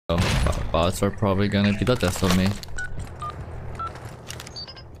Bots are probably gonna be the death of me.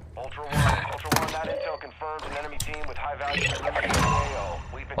 Ultra One, that intel confirms an enemy team with high value solutions in AO.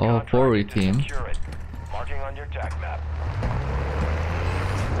 We've been Oh, Quarry contracted to team. secure it. Marking on your TAC map.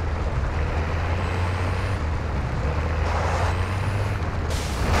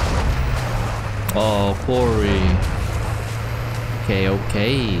 Oh, Quarry. Okay,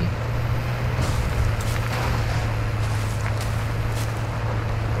 okay.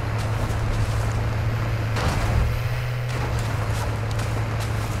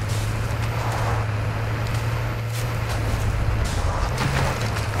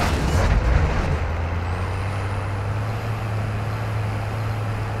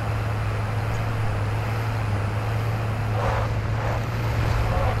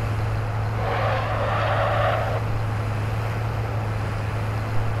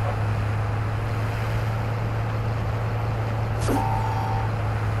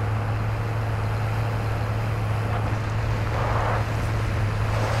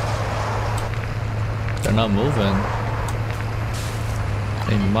 They're not moving.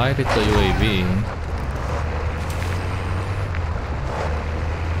 They might hit the UAV.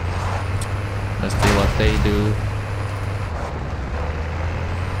 Let's see what they do.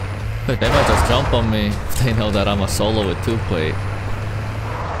 They might just jump on me if they know that I'm a solo with 2-plate.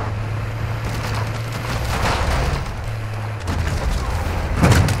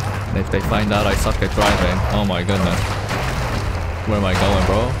 And if they find out I suck at driving, oh my goodness. Where am I going,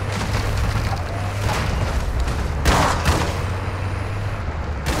 bro?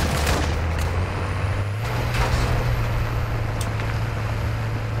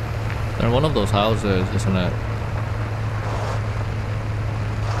 They're in one of those houses, isn't it?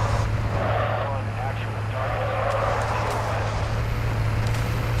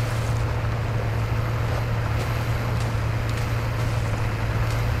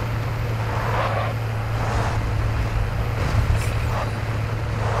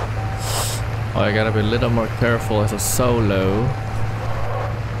 Oh, I gotta be a little more careful as a solo.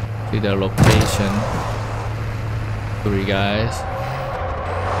 See their location. 3 guys.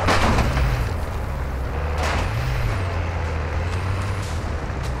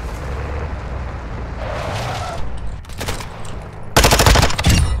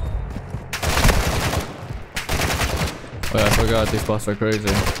 Oh yeah, I forgot these bots are crazy.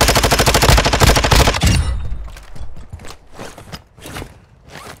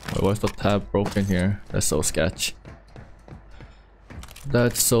 Wait, why's the tab broken here? That's so sketch.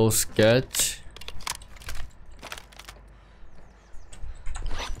 That's so sketch.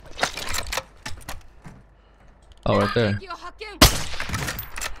 Oh, right there.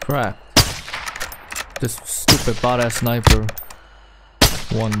 Crap. This stupid bot ass sniper.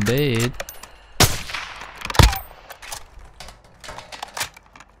 One dead.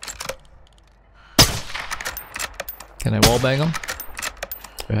 Can I wallbang him?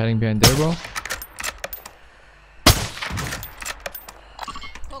 They're heading behind there, bro.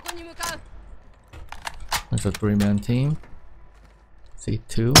 There's a 3-man team.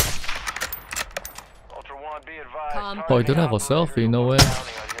 C2. Oh, I did have a selfie, no way.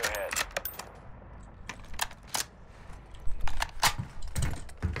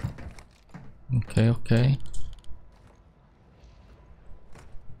 Okay, okay.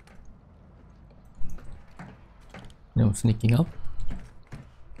 No sneaking up.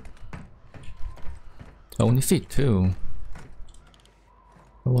 I only see 2.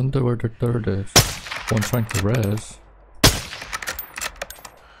 I wonder where the 3rd is. One trying to res.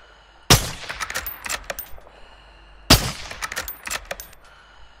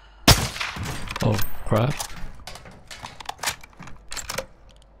 Oh crap.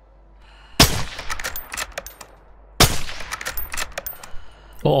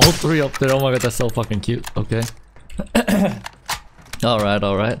 Oh, all 3 up there. Oh my god, that's so fucking cute. Okay. Alright,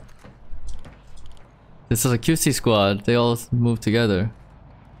 alright. This is a QC squad. They all move together.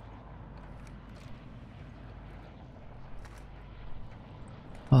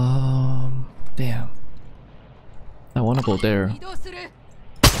 Damn. I wanna go there.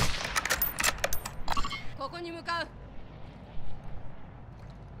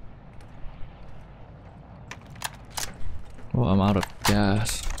 Oh, I'm out of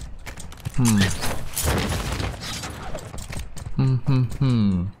gas.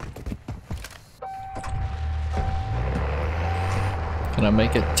 Can I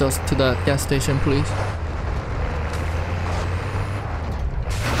make it just to that gas station, please?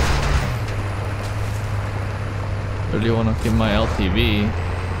 Really wanna keep my LTV.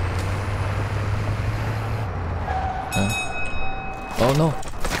 Oh no!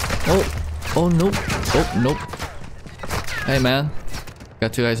 Oh! Oh nope! Oh nope! Hey man!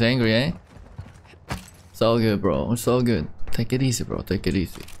 Got you guys angry, eh? It's all good, bro. It's all good. Take it easy, bro. Take it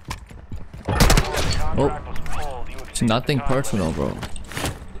easy. Oh, it's nothing personal, bro.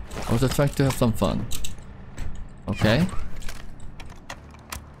 I was just trying to have some fun. Okay?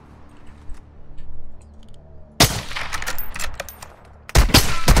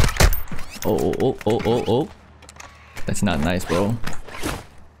 Oh. That's not nice, bro.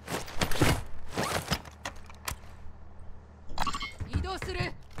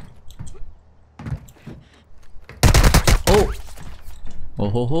 Oh! Oh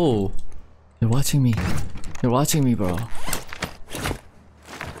ho ho! You're watching me. You're watching me, bro.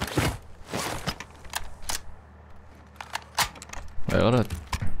 I gotta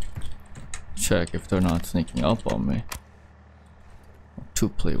check if they're not sneaking up on me.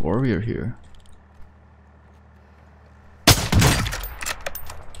 Two-play warrior here.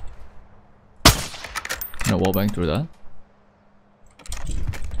 Can I wallbang through that?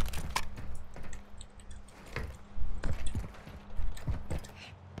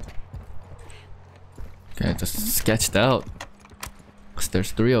 Okay, just sketched out. Cause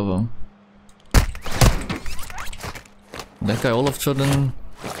there's 3 of them. That guy all of a sudden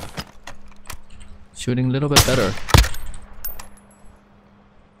shooting a little bit better.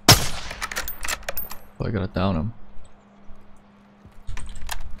 So I gotta down him.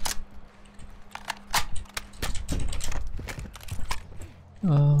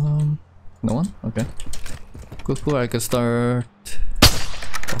 No one? Okay. Cool. I can start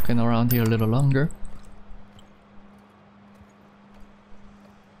walking around here a little longer.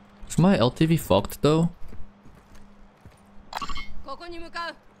 Is my LTV fucked though?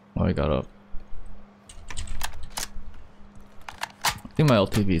 Oh, I got up. I think my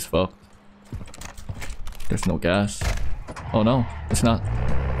LTV is fucked. There's no gas. Oh no, it's not.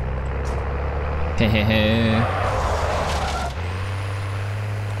 Hehehe.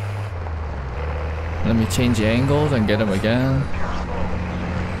 Let me change the angles and get him again.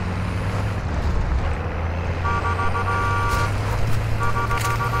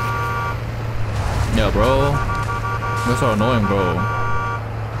 Yeah, bro. That's so annoying, bro.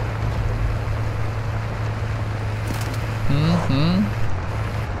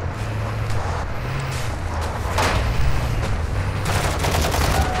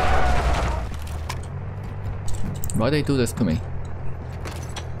 Why they do this to me?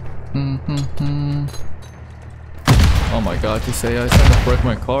 Oh my god, you say I tried to break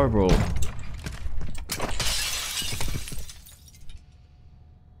my car, bro.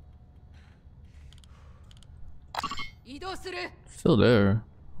 Still there.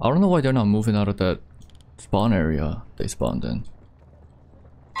 I don't know why they're not moving out of that spawn area they spawned in.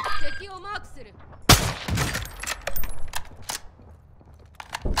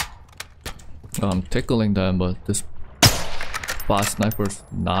 I'm tickling them, but this boss sniper's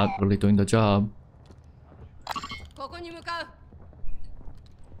not really doing the job.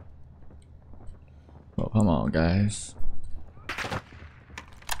 Oh, come on, guys.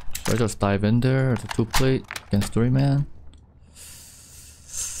 Should I just dive in there as a 2-plate against 3-man?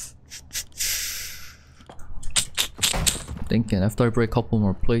 Thinking after I break a couple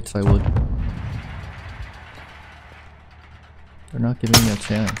more plates, I would. They're not giving me a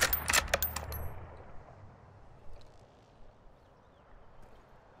chance.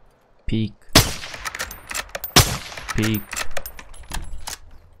 Peek.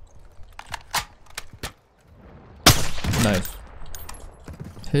 Nice.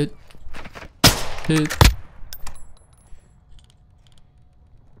 Hit.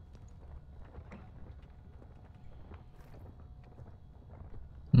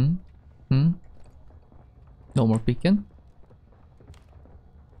 No more peeking.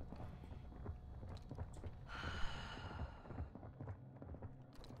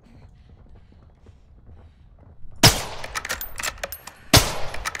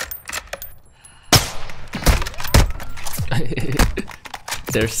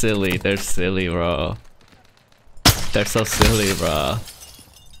 They're silly, bro. They're so silly, bro.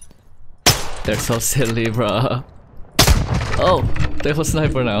 They're so silly, bro. Oh, they have a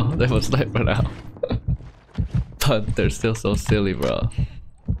sniper now. But they're still so silly, bro.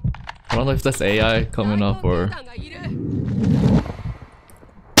 I don't know if that's AI coming up or...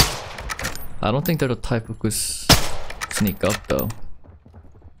 I don't think they're the type who could sneak up though.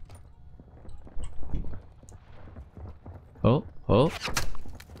 Oh.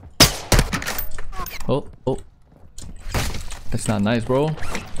 That's not nice, bro.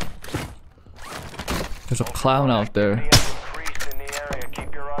 There's a clown out there.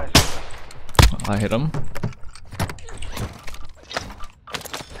 I hit him.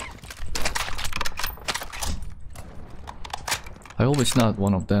 I hope it's not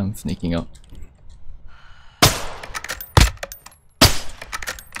one of them sneaking up.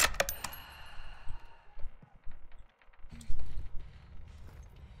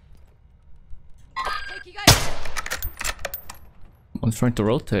 One's trying to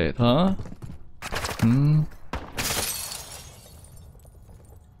rotate, huh?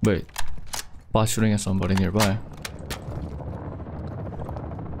 Wait. Bot shooting at somebody nearby.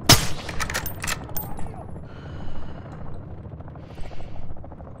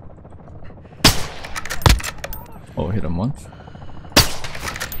 Oh, hit him once.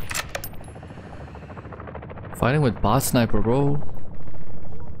 Fighting with bot sniper, bro.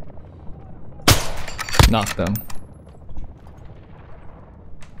 Knock them.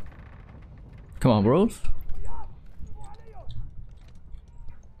 Come on, bros.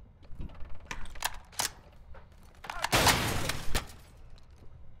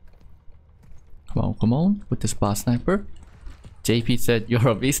 Come on, with this bot sniper. JP said you're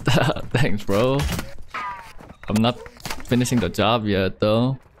a vista. Thanks, bro. I'm not finishing the job yet,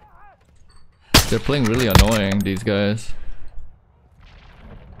 though. They're playing really annoying, these guys.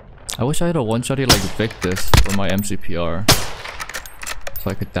 I wish I had a one-shotty like Victus for my MCPR, so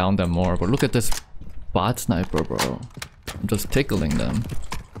I could down them more. But look at this bot sniper, bro. I'm just tickling them.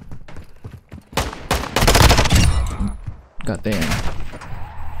 God damn.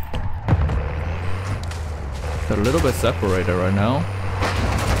 They're a little bit separated right now.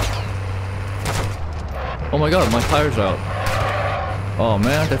 Oh my god, my tire's out. Oh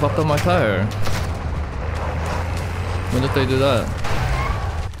man, they fucked up my tire. When did they do that?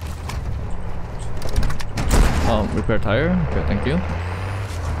 Repair tire? Okay, thank you.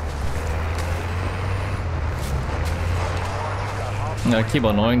 Yeah, I keep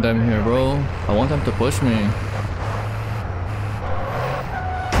annoying them here, bro. I want them to push me.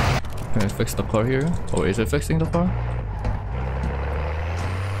 Can I fix the car here? Oh, is it fixing the car?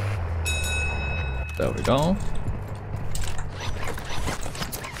 There we go.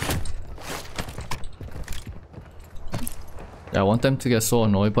 Yeah, I want them to get so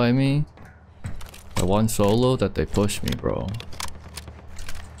annoyed by me. I want solo that they push me, bro.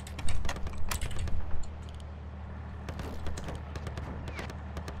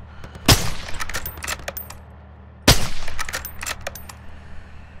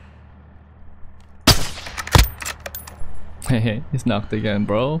 Hehe, he's knocked again,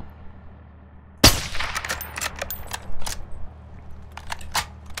 bro.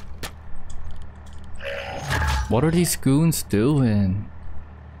 What are these goons doing?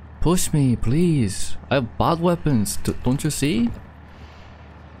 Push me, please. I have bot weapons. Don't you see?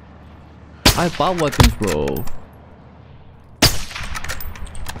 I have bot weapons, bro.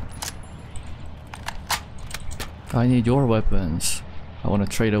 I need your weapons. I want to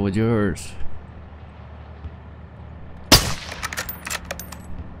trade it with yours.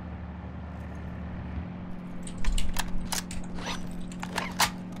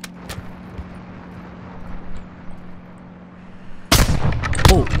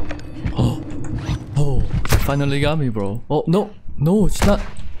 Finally got me, bro. Oh no, no, it's not.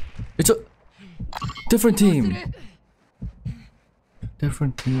 It's a different team.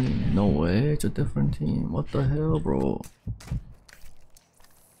 Different team. No way, it's a different team. What the hell, bro?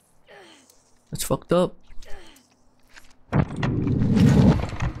 That's fucked up.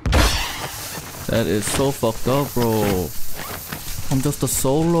 That is so fucked up, bro. I'm just a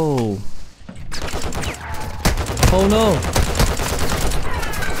solo. Oh no.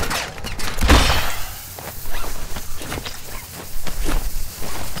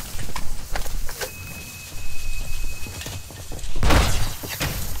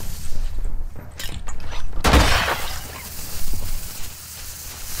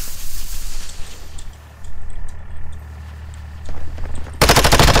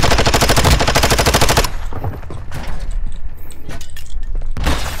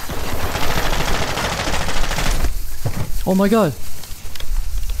 Oh my god.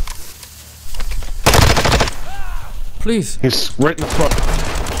 Please. He's right in the front.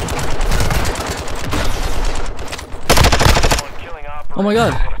 Oh my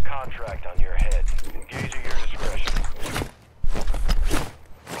god.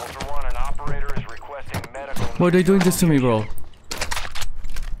 Why are they doing this to me, bro?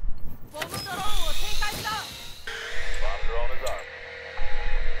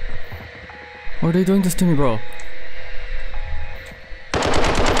 Why are they doing this to me, bro?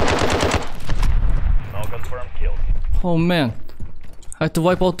 Oh man, I had to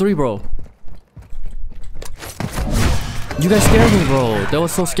wipe all three, bro. You guys scared me, bro. That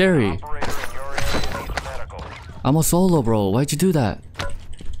was so scary. I'm a solo, bro. Why'd you do that?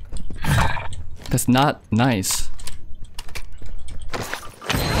 That's not nice.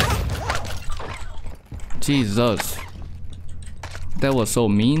 Jesus. That was so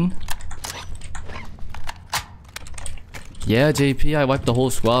mean. Yeah, JP, I wiped the whole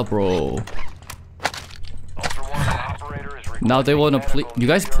squad, bro. Ultra One, an operator is Now they wanna play. medical You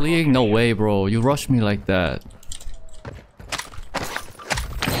guys near your playing? No location. way, bro. You rushed me like that.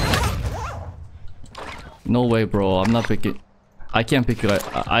 No way, bro. I'm not picking. I can't pick you.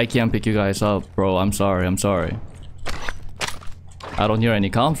 I can't pick you guys up, bro. I'm sorry. I'm sorry. I don't hear any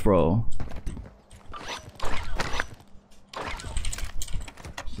comms, bro.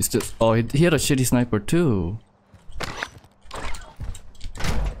 It's just. Oh, he had a shitty sniper too.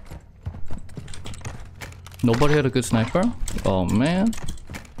 Nobody had a good sniper? Oh man.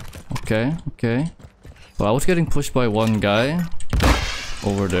 Okay, okay. Well, I was getting pushed by one guy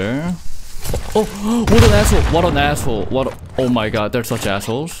over there. Oh, what an asshole! What an asshole! What? Oh my god, they're such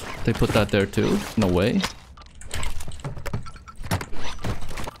assholes. They put that there too. No way.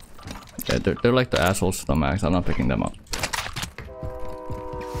 Yeah, they're like the assholes to the max. I'm not picking them up.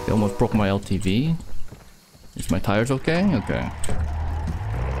 They almost broke my LTV. Is my tires okay? Okay.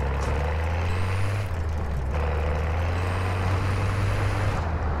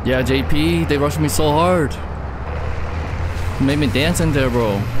 Yeah, JP, they rushed me so hard. Made me dance in there,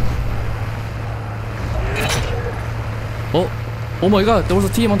 bro. Oh my god, there was a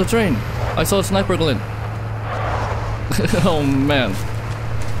team on the train. I saw a sniper glint. Oh man.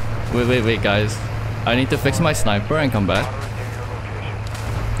 Wait, guys. I need to fix my sniper and come back.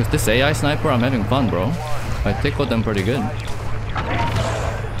 Cause this AI sniper, I'm having fun, bro. I tickled them pretty good.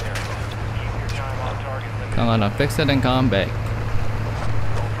 I'm gonna fix it and come back.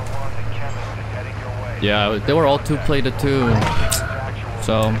 Yeah, they were all two-plated too.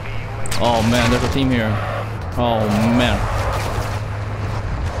 So, oh man, there's a team here. Oh man.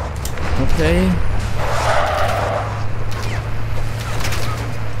 Okay.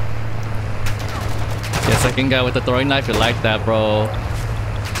 Yeah, second guy with the throwing knife, you like that, bro.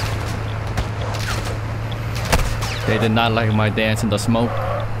 They did not like my dance in the smoke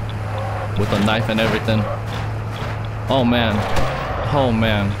with the knife and everything. Oh man. Oh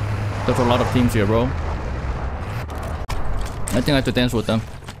man. There's a lot of teams here, bro. I think I have to dance with them.